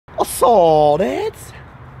Assaulted.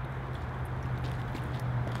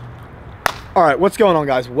 Alright, what's going on,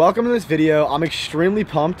 guys? Welcome to this video. I'm extremely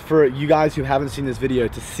pumped for you guys who haven't seen this video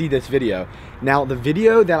to see this video. Now, the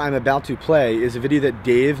video that I'm about to play is a video that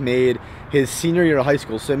Dave made his senior year of high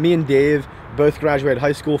school. So me and Dave both graduated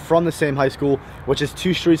high school from the same high school, which is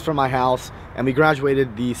 2 streets from my house, and we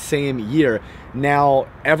graduated the same year. Now,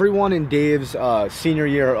 everyone in Dave's senior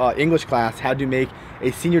year English class had to make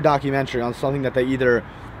a senior documentary on something that they either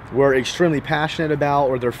were extremely passionate about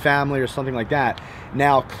or their family or something like that.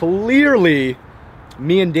 Now, clearly,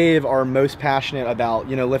 me and Dave are most passionate about,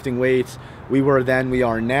 lifting weights. We were then, we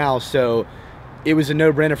are now. So it was a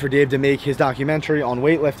no-brainer for Dave to make his documentary on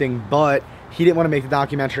weightlifting, but he didn't want to make the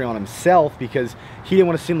documentary on himself because he didn't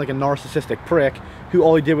want to seem like a narcissistic prick who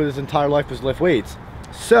all he did with his entire life was lift weights.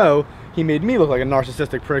 So he made me look like a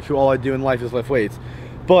narcissistic prick who all I do in life is lift weights.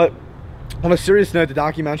 But on a serious note, the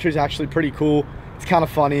documentary is actually pretty cool. It's kind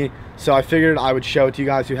of funny, so I figured I would show it to you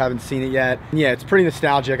guys who haven't seen it yet. And yeah, it's pretty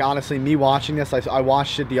nostalgic. Honestly, me watching this, I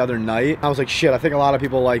watched it the other night. I was like, shit, I think a lot of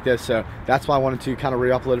people like this, so that's why I wanted to kind of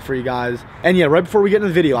re-upload it for you guys. And yeah, right before we get into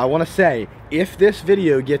the video, I want to say, if this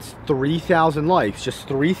video gets 3,000 likes, just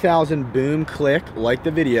 3,000, boom, click, like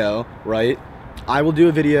the video, right? I will do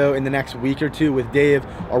a video in the next week or two with Dave,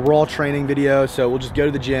 a raw training video. So we'll just go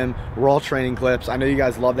to the gym, raw training clips. I know you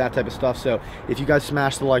guys love that type of stuff. So if you guys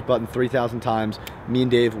smash the like button 3,000 times, me and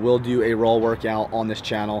Dave will do a raw workout on this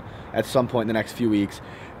channel at some point in the next few weeks.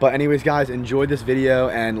 But anyways, guys, enjoy this video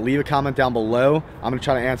and leave a comment down below. I'm gonna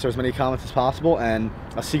try to answer as many comments as possible, and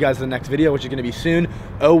I'll see you guys in the next video, which is gonna be soon.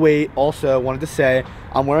 Oh wait, also wanted to say,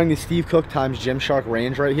 I'm wearing the Steve Cook times Gymshark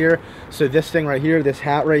range right here. So this thing right here, this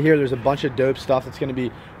hat right here, there's a bunch of dope stuff that's gonna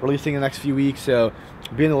be releasing in the next few weeks. So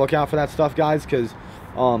be on the lookout for that stuff, guys, because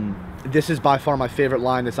this is by far my favorite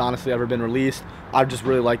line that's honestly ever been released. I just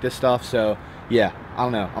really like this stuff. So yeah, I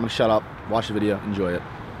don't know. I'm gonna shut up, watch the video, enjoy it.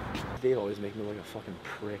 Dave always make me look like a fucking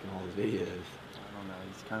prick in all his videos. I don't know,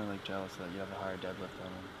 he's kind of like jealous that you have a higher deadlift than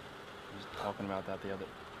him. He was talking about that the other...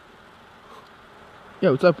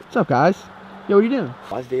 Yo, what's up, guys? Yo, what are you doing?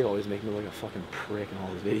 Why does Dave always make me look like a fucking prick in all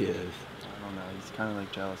his videos? I don't know, he's kind of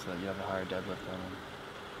like jealous that you have a higher deadlift than him.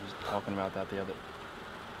 He was talking about that the other...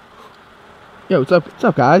 Yo, what's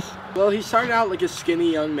up, guys? Well, he started out like a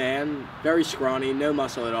skinny young man, very scrawny, no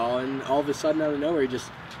muscle at all, and all of a sudden out of nowhere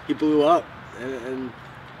he blew up, and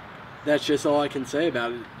that's just all I can say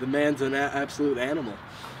about it. The man's an absolute animal.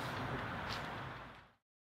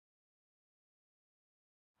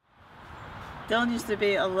 Dylan used to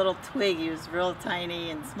be a little twig. He was real tiny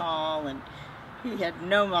and small, and he had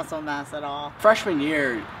no muscle mass at all. Freshman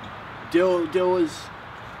year, Dill was,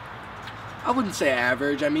 I wouldn't say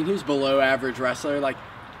average. I mean, he was below average wrestler. Like,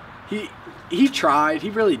 he tried. He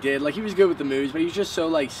really did. Like, he was good with the moves, but he was just so,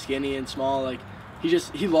 like, skinny and small. Like,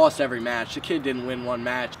 he lost every match. The kid didn't win one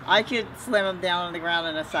match. I could slam him down on the ground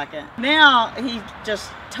in a second. Now he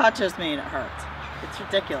just touches me and it hurts. It's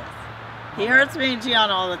ridiculous. He hurts me and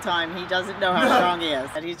Gian all the time. He doesn't know how strong he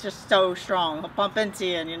is. And he's just so strong. He'll bump into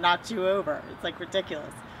you and he knocks you over. It's like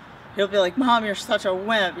ridiculous. He'll be like, Mom, you're such a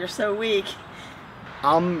wimp. You're so weak.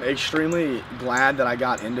 I'm extremely glad that I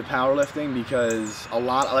got into powerlifting because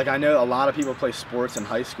I know a lot of people play sports in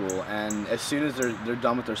high school, and as soon as they're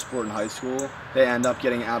done with their sport in high school, they end up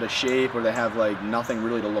getting out of shape or they have like nothing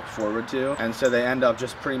really to look forward to, and so they end up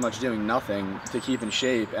just pretty much doing nothing to keep in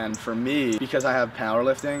shape. And for me, because I have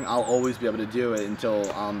powerlifting, I'll always be able to do it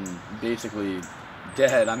until I'm basically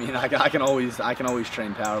dead. I mean, I can always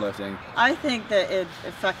train powerlifting. I think that it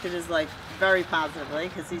affected his life very positively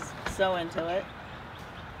because he's so into it.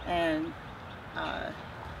 And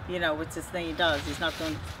what's this thing he does? He's not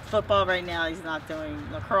doing football right now. He's not doing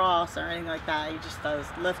lacrosse or anything like that. He just does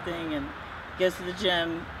lifting and goes to the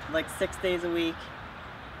gym like 6 days a week.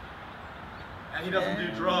 And he doesn't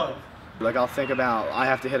do drugs. Like, I'll think about, I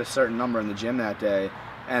have to hit a certain number in the gym that day,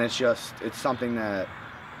 and it's something that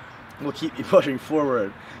will keep me pushing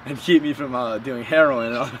forward and keep me from doing heroin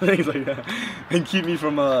and other things like that, and keep me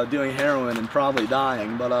from doing heroin and probably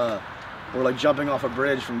dying. But or like jumping off a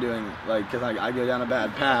bridge from doing, like, because I go down a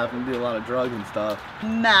bad path and do a lot of drugs and stuff.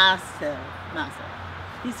 Massive.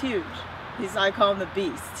 He's huge. I call him the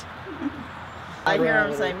beast. I hear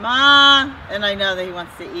him say, Ma, and I know that he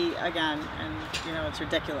wants to eat again, and it's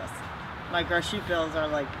ridiculous. My grocery bills are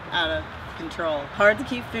like out of control. Hard to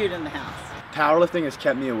keep food in the house. Powerlifting has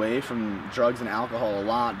kept me away from drugs and alcohol a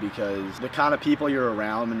lot because the kind of people you're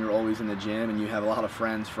around when you're always in the gym and you have a lot of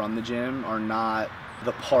friends from the gym are not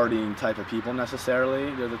the partying type of people necessarily.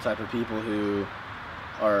 They're the type of people who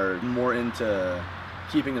are more into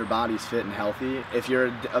keeping their bodies fit and healthy. If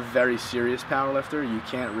you're a very serious powerlifter, you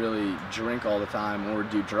can't really drink all the time or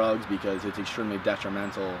do drugs because it's extremely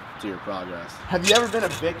detrimental to your progress. Have you ever been a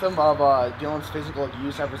victim of Dylan's physical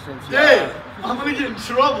abuse ever since? Dude, I'm gonna get in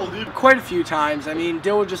trouble, dude. Quite a few times. I mean,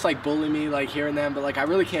 Dill would just like bully me like here and then, but like I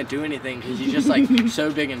really can't do anything because he's just like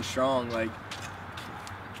so big and strong. Like,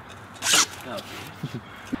 oh.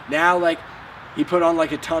 Now like he put on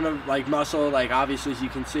like a ton of like muscle, like obviously as you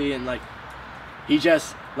can see, and like he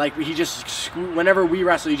just whenever we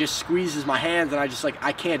wrestle, he just squeezes my hands, and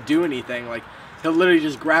I can't do anything. Like he'll literally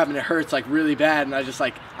just grab and it hurts like really bad, and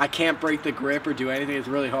I can't break the grip or do anything. It's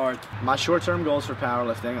really hard. My short-term goals for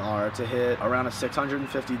powerlifting are to hit around a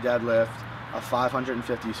 650 deadlift, a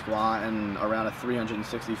 550 squat, and around a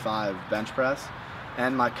 365 bench press.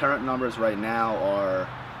 And my current numbers right now are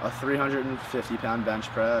a 350-pound bench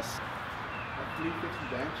press. A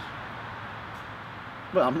 350 bench?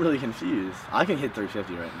 But I'm really confused. I can hit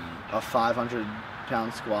 350 right now. A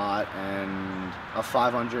 500-pound squat and a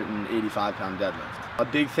 585-pound deadlift. A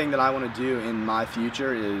big thing that I want to do in my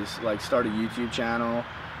future is like start a YouTube channel,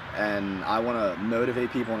 and I want to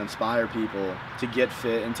motivate people and inspire people to get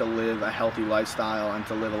fit and to live a healthy lifestyle and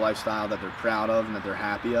to live a lifestyle that they're proud of and that they're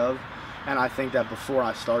happy of. And I think that before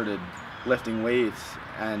I started lifting weights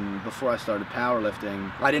and before I started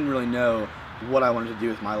powerlifting, I didn't really know what I wanted to do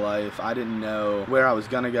with my life. I didn't know where I was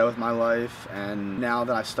gonna go with my life, and now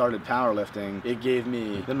that I started powerlifting, it gave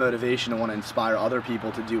me the motivation to want to inspire other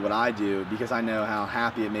people to do what I do, because I know how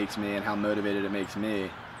happy it makes me and how motivated it makes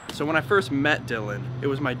me. So when I first met Dylan, it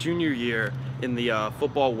was my junior year in the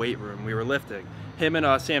football weight room. We were lifting. Him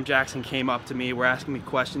and Sam Jackson came up to me, were asking me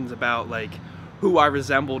questions about like who I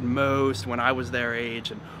resembled most when I was their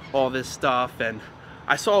age and all this stuff, and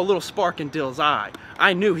I saw a little spark in Dill's eye.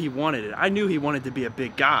 I knew he wanted it. I knew he wanted to be a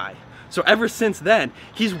big guy. So ever since then,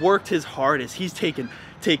 he's worked his hardest. He's taken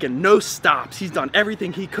no stops. He's done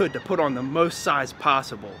everything he could to put on the most size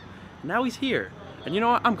possible. Now he's here. And you know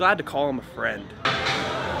what? I'm glad to call him a friend.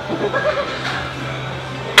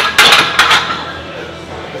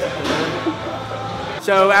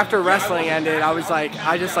 So after wrestling ended,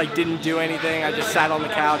 I just didn't do anything. I just sat on the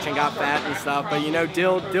couch and got fat and stuff. But you know,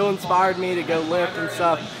 Dill inspired me to go lift and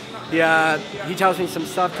stuff. He tells me some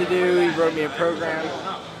stuff to do. He wrote me a program.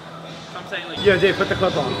 Yo, Dave, put the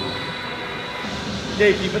clip on.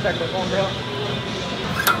 Dave, can you put that clip on, bro?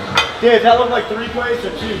 Dave, that looked like 3 plays or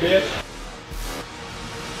 2, bitch.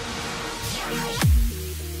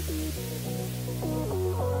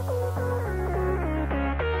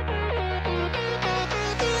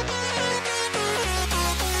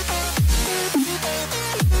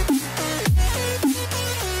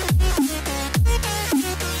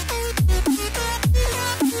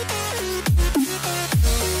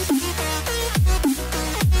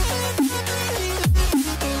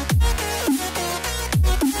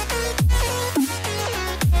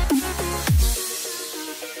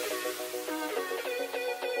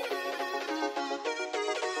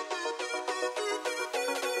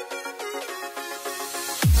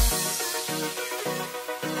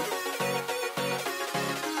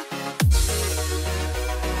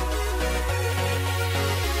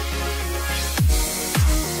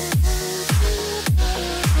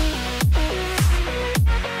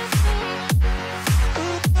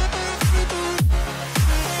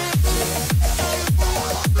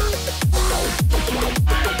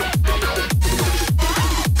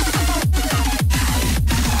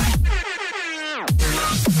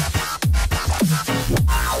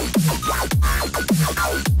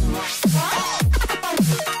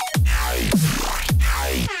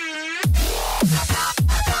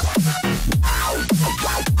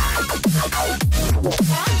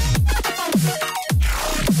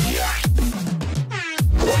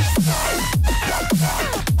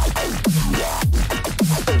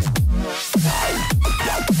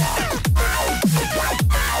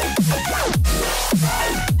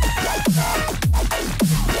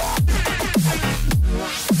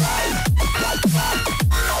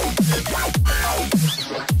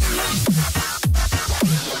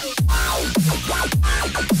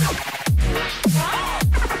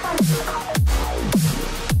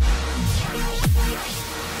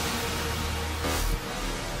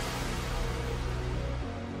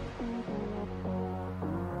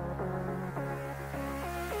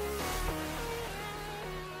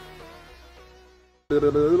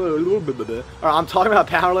 I'm talking about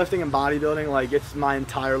powerlifting and bodybuilding like it's my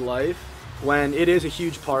entire life, when it is a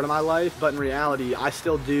huge part of my life, but in reality I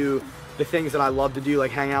still do the things that I love to do, like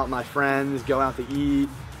hang out with my friends, go out to eat,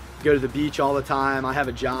 go to the beach all the time. I have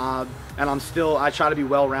a job, and I try to be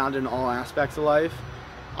well-rounded in all aspects of life.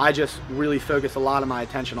 I just really focus a lot of my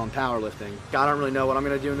attention on powerlifting. I don't really know what I'm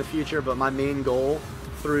going to do in the future, but my main goal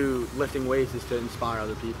through lifting weights is to inspire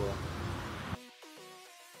other people.